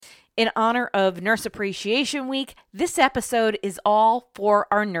In honor of Nurse Appreciation Week, this episode is all for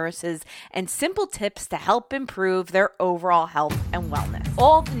our nurses and simple tips to help improve their overall health and wellness.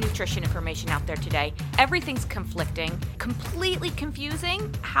 All the nutrition information out there today, everything's conflicting, completely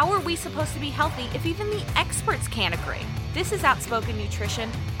confusing. How are we supposed to be healthy if even the experts can't agree? This is Outspoken Nutrition.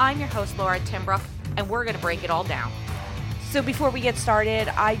 I'm your host, Laura Timbrook, and we're going to break it all down. So before we get started,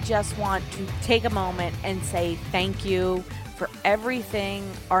 I just want to take a moment and say thank you for everything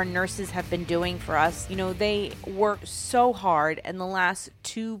our nurses have been doing for us. You know, they work so hard, and the last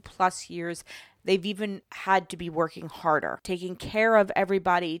 2+ years, they've even had to be working harder, taking care of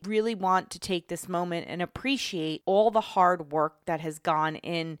everybody. Really want to take this moment and appreciate all the hard work that has gone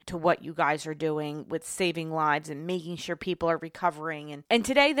into what you guys are doing with saving lives and making sure people are recovering. And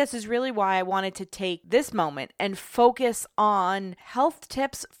today, this is really why I wanted to take this moment and focus on health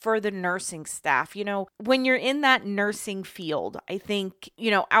tips for the nursing staff. You know, when you're in that nursing field, I think,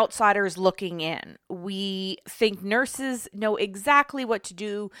 outsiders looking in, we think nurses know exactly what to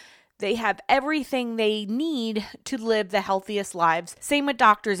do. They have everything they need to live the healthiest lives. Same with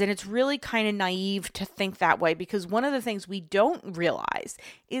doctors, and it's really kind of naive to think that way because one of the things we don't realize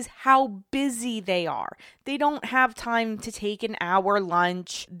is how busy they are. They don't have time to take an hour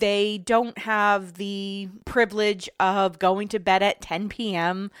lunch. They don't have the privilege of going to bed at 10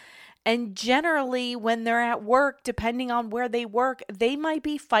 p.m., and generally, when they're at work, depending on where they work, they might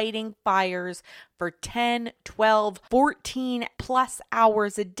be fighting fires for 10, 12, 14 plus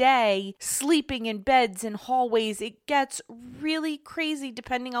hours a day, sleeping in beds and hallways. It gets really crazy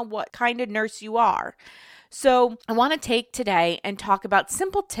depending on what kind of nurse you are. So I want to take today and talk about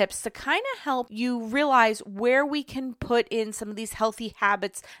simple tips to kind of help you realize where we can put in some of these healthy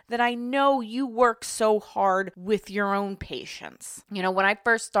habits that I know you work so hard with your own patients. You know, when I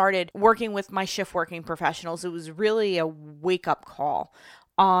first started working with my shift working professionals, it was really a wake-up call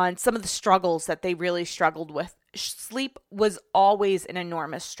on some of the struggles that they really struggled with. Sleep was always an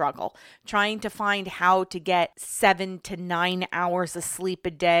enormous struggle. Trying to find how to get 7 to 9 hours of sleep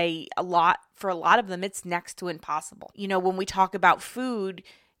a day, for a lot of them, it's next to impossible. You know, when we talk about food,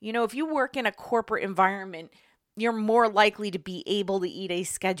 if you work in a corporate environment, you're more likely to be able to eat a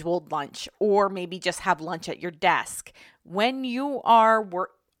scheduled lunch or maybe just have lunch at your desk. When you are,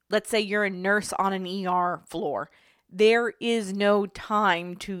 let's say you're a nurse on an ER floor, there is no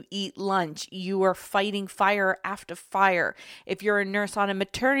time to eat lunch. You are fighting fire after fire. If you're a nurse on a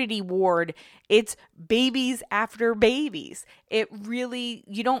maternity ward, it's babies after babies.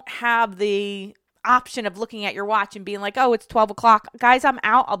 You don't have the option of looking at your watch and being like, oh, it's 12 o'clock. Guys, I'm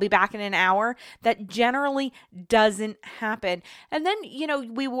out. I'll be back in an hour. That generally doesn't happen. And then,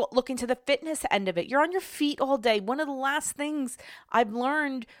 we will look into the fitness end of it. You're on your feet all day. One of the last things I've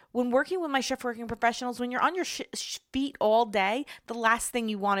learned when working with my shift working professionals, when you're on your feet all day, the last thing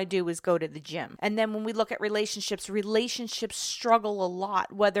you want to do is go to the gym. And then when we look at relationships struggle a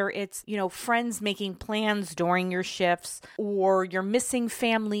lot, whether it's, friends making plans during your shifts or you're missing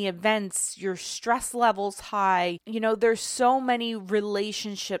family events, your stress levels high. There's so many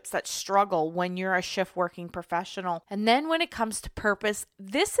relationships that struggle when you're a shift working professional. And then when it comes to purpose,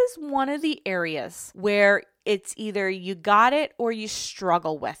 this is one of the areas where it's either you got it or you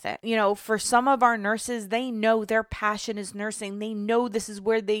struggle with it. For some of our nurses, they know their passion is nursing. They know this is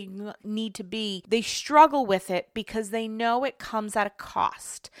where they need to be. They struggle with it because they know it comes at a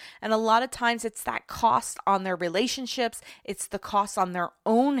cost. And a lot of times it's that cost on their relationships. It's the cost on their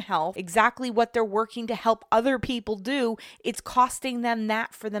own health. Exactly what they're working to help other people do. It's costing them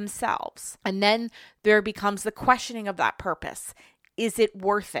that for themselves. And then there becomes the questioning of that purpose. Is it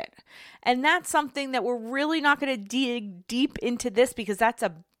worth it? And that's something that we're really not going to dig deep into this because that's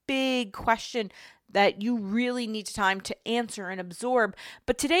a big question that you really need time to answer and absorb.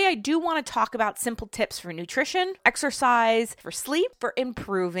 But today I do want to talk about simple tips for nutrition, exercise, for sleep, for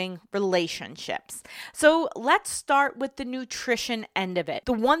improving relationships. So let's start with the nutrition end of it.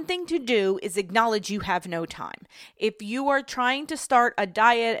 The one thing to do is acknowledge you have no time. If you are trying to start a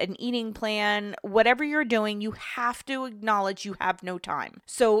diet, an eating plan, whatever you're doing, you have to acknowledge you have no time.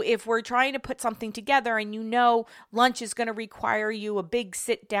 So if we're trying to put something together and lunch is going to require you a big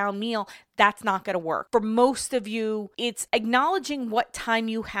sit-down meal, that's not going to work. For most of you, it's acknowledging what time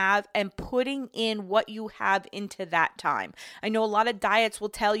you have and putting in what you have into that time. I know a lot of diets will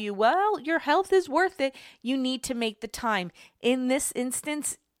tell you, well, your health is worth it. You need to make the time. In this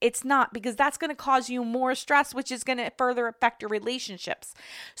instance, It's not, because that's going to cause you more stress, which is going to further affect your relationships.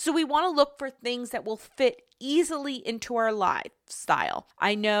 So we want to look for things that will fit easily into our lifestyle.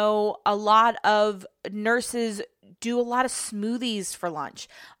 I know a lot of nurses do a lot of smoothies for lunch,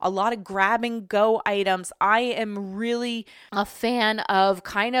 a lot of grab and go items. I am really a fan of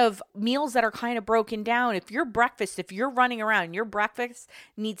kind of meals that are kind of broken down. If you're running around, your breakfast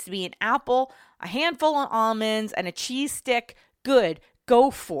needs to be an apple, a handful of almonds, and a cheese stick, good. Go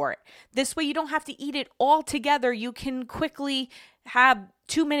for it. This way you don't have to eat it all together. You can quickly have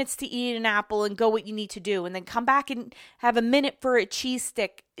 2 minutes to eat an apple and go what you need to do, and then come back and have a minute for a cheese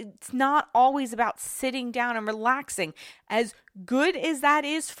stick. It's not always about sitting down and relaxing, as good as that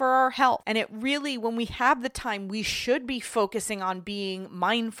is for our health. And it really, when we have the time, we should be focusing on being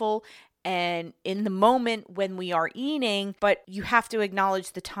mindful and in the moment when we are eating, but you have to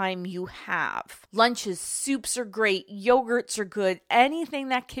acknowledge the time you have. Lunches, soups are great, yogurts are good, anything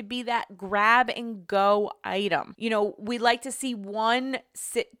that could be that grab and go item. We like to see one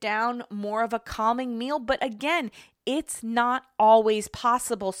sit down, more of a calming meal, but again, it's not always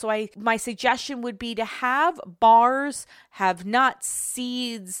possible. So my suggestion would be to have bars, have nuts,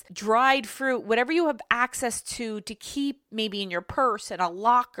 seeds, dried fruit, whatever you have access to keep maybe in your purse and a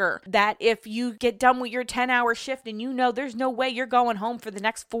locker, that if you get done with your 10-hour shift and there's no way you're going home for the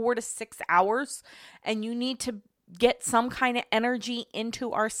next 4 to 6 hours and you need to get some kind of energy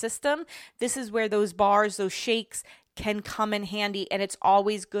into our system, this is where those bars, those shakes can come in handy, and it's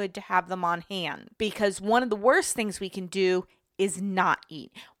always good to have them on hand, because one of the worst things we can do is not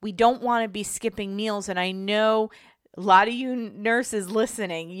eat. We don't want to be skipping meals, and I know a lot of you nurses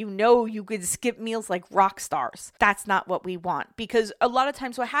listening, you could skip meals like rock stars. That's not what we want, because a lot of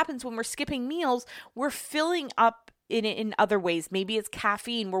times what happens when we're skipping meals, we're filling up in other ways. Maybe it's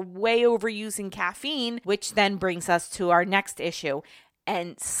caffeine. We're way overusing caffeine, which then brings us to our next issue,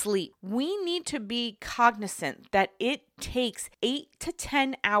 and sleep. We need to be cognizant that it takes 8 to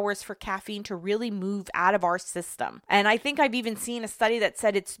 10 hours for caffeine to really move out of our system. And I think I've even seen a study that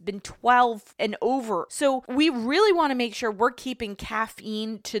said it's been 12 and over. So we really want to make sure we're keeping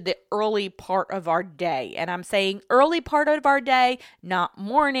caffeine to the early part of our day. And I'm saying early part of our day, not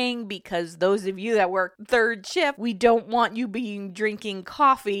morning, because those of you that work third shift, we don't want you drinking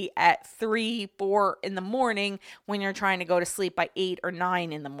coffee at 3, 4 in the morning when you're trying to go to sleep by 8 or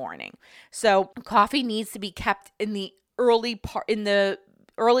 9 in the morning. So coffee needs to be kept in the early part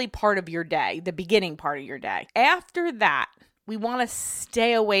of your day, the beginning part of your day. After that, we want to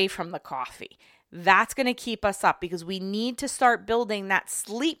stay away from the coffee. That's going to keep us up, because we need to start building that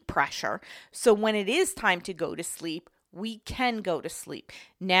sleep pressure. So when it is time to go to sleep, we can go to sleep.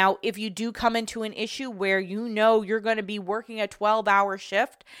 Now, if you do come into an issue where you're going to be working a 12-hour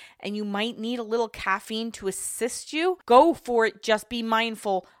shift and you might need a little caffeine to assist you, go for it. Just be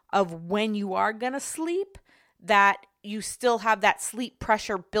mindful of when you are going to sleep, that you still have that sleep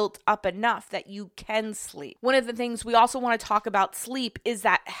pressure built up enough that you can sleep. One of the things we also want to talk about sleep is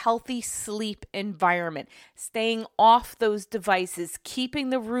that healthy sleep environment, staying off those devices, keeping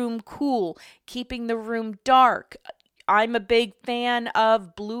the room cool, keeping the room dark. I'm a big fan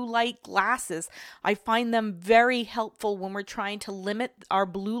of blue light glasses. I find them very helpful when we're trying to limit our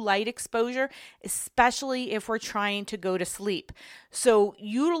blue light exposure, especially if we're trying to go to sleep. So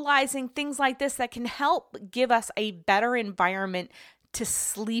utilizing things like this that can help give us a better environment to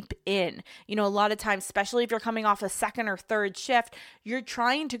sleep in. A lot of times, especially if you're coming off a second or third shift, you're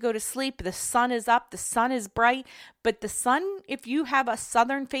trying to go to sleep. The sun is up, the sun is bright, but the sun, if you have a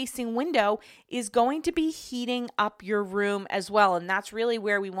southern facing window, is going to be heating up your room as well. And that's really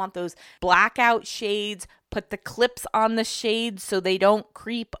where we want those blackout shades. Put the clips on the shades so they don't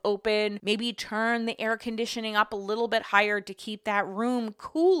creep open. Maybe turn the air conditioning up a little bit higher to keep that room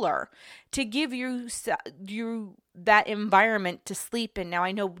cooler, to give you that environment to sleep in. Now,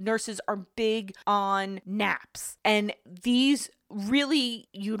 I know nurses are big on naps, and these really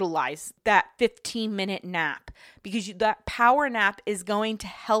utilize that 15-minute nap, because that power nap is going to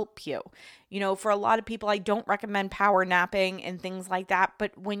help you. For a lot of people, I don't recommend power napping and things like that.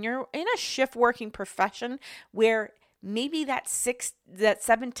 But when you're in a shift working profession where maybe that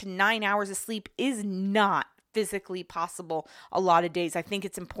 7 to 9 hours of sleep is not physically possible a lot of days, I think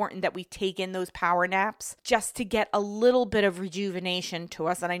it's important that we take in those power naps just to get a little bit of rejuvenation to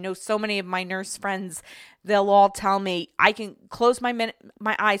us. And I know so many of my nurse friends, they'll all tell me I can close my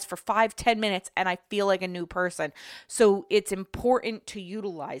eyes for 5-10 minutes and I feel like a new person. So it's important to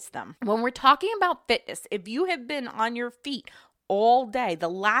utilize them. When we're talking about fitness, if you have been on your feet all day, the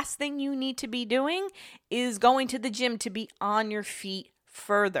last thing you need to be doing is going to the gym to be on your feet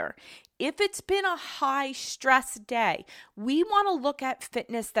further. if it's been a high stress day, we want to look at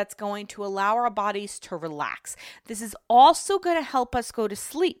fitness that's going to allow our bodies to relax. This is also going to help us go to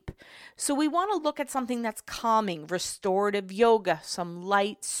sleep. So we want to look at something that's calming, restorative yoga, some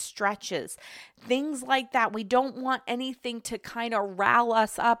light stretches, things like that. We don't want anything to kind of rile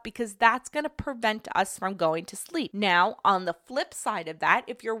us up because that's going to prevent us from going to sleep. Now, on the flip side of that,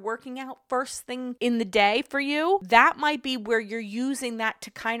 if you're working out first thing in the day for you, that might be where you're using that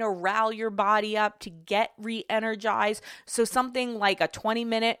to kind of rile your body up to get re-energized. So something like a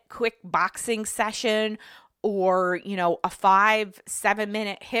 20-minute quick boxing session or, a 5-7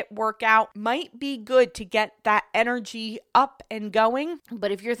 minute HIIT workout might be good to get that energy up and going.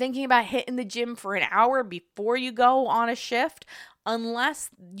 But if you're thinking about hitting the gym for an hour before you go on a shift, unless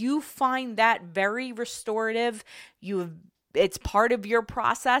you find that very restorative, it's part of your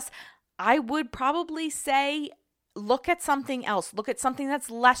process, I would probably say look at something else. Look at something that's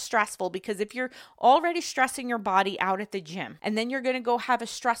less stressful, because if you're already stressing your body out at the gym and then you're going to go have a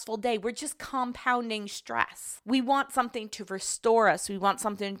stressful day, we're just compounding stress. We want something to restore us. We want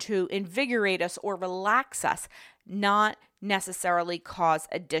something to invigorate us or relax us, not necessarily cause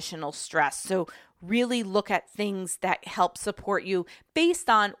additional stress. So really look at things that help support you based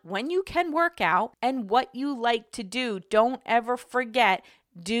on when you can work out and what you like to do. Don't ever forget,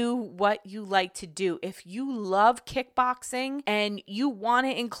 do what you like to do. If you love kickboxing and you want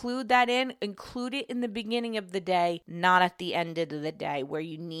to include it in the beginning of the day, not at the end of the day where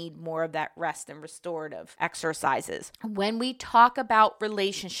you need more of that rest and restorative exercises. When we talk about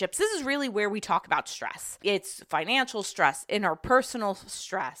relationships, this is really where we talk about stress. It's financial stress, interpersonal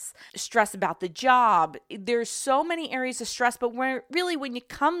stress, stress about the job. There's so many areas of stress, but when it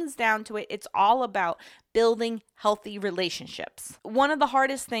comes down to it, it's all about building healthy relationships. One of the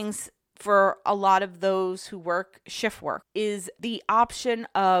hardest things for a lot of those who work shift work is the option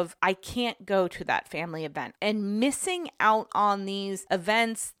of, I can't go to that family event, and missing out on these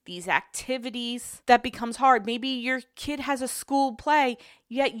events, these activities. That becomes hard. Maybe your kid has a school play,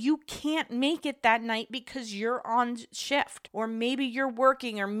 yet you can't make it that night because you're on shift, or maybe you're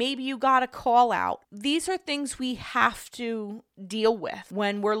working, or maybe you got a call out. These are things we have to deal with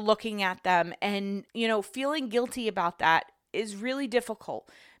when we're looking at them, and feeling guilty about that is really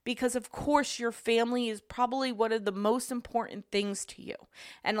difficult. Because of course your family is probably one of the most important things to you.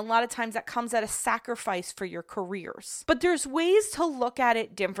 And a lot of times that comes at a sacrifice for your careers. But there's ways to look at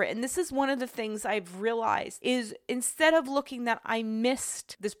it different. And this is one of the things I've realized is, instead of looking that I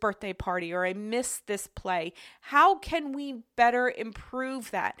missed this birthday party or I missed this play, how can we better improve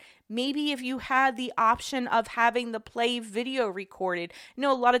that? Maybe if you had the option of having the play video recorded.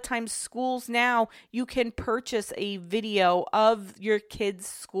 A lot of times schools now, you can purchase a video of your kid's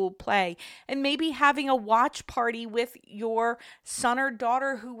school play, and maybe having a watch party with your son or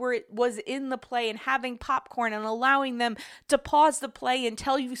daughter who was in the play, and having popcorn and allowing them to pause the play and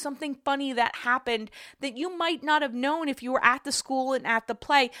tell you something funny that happened that you might not have known if you were at the school and at the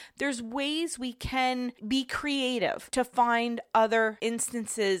play. There's ways we can be creative to find other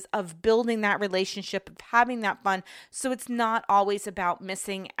instances of building that relationship, of having that fun. So it's not always about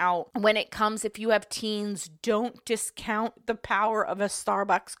missing out. When it comes, if you have teens, don't discount the power of a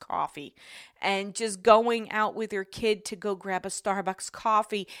Starbucks coffee and just going out with your kid to go grab a Starbucks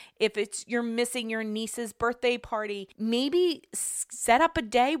coffee. If you're missing your niece's birthday party, maybe set up a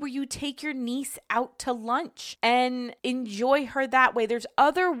day where you take your niece out to lunch and enjoy her that way. There's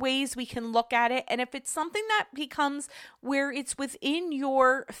other ways we can look at it. And if it's something that becomes where it's within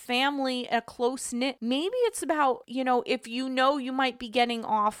your family, a close knit, maybe it's about, if you might be getting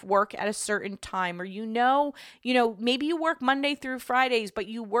off work at a certain time, or maybe you work Monday through Fridays, but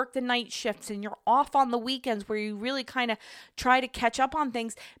you work the night shifts and you're off on the weekends where you really kind of try to catch up on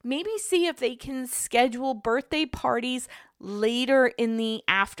things. Maybe see if they can schedule birthday parties later in the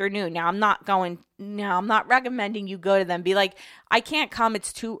afternoon. Now, I'm not recommending you go to them. Be like, I can't come.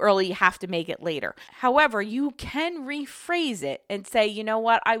 It's too early. You have to make it later. However, you can rephrase it and say, you know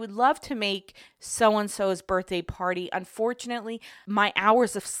what? I would love to make so-and-so's birthday party. Unfortunately, my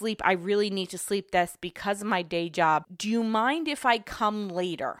hours of sleep, I really need to sleep this because of my day job. Do you mind if I come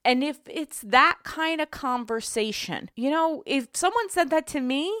later? And if it's that kind of conversation, if someone said that to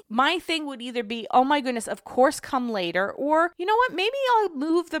me, my thing would either be, oh my goodness, of course, come later. Or, you know what, maybe I'll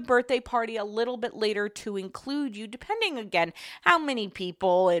move the birthday party a little bit later to include you, depending, again, how many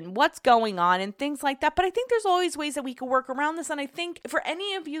people and what's going on and things like that. But I think there's always ways that we can work around this. And I think for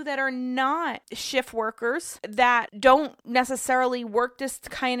any of you that are not shift workers that don't necessarily work this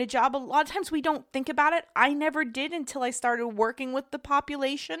kind of job. A lot of times we don't think about it. I never did until I started working with the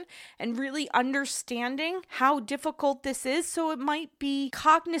population and really understanding how difficult this is. So it might be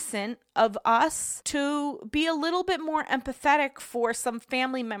cognizant of us to be a little bit more empathetic for some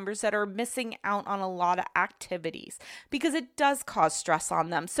family members that are missing out on a lot of activities, because it does cause stress on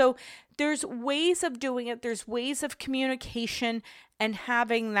them. So there's ways of doing it. There's ways of communication and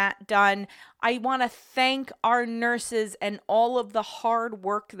having that done. I want to thank our nurses and all of the hard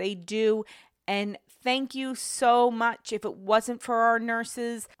work they do. And thank you so much. If it wasn't for our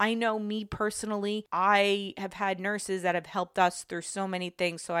nurses, I know me personally, I have had nurses that have helped us through so many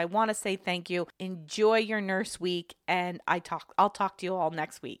things. So I want to say thank you. Enjoy your nurse week, and I'll talk to you all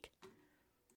next week.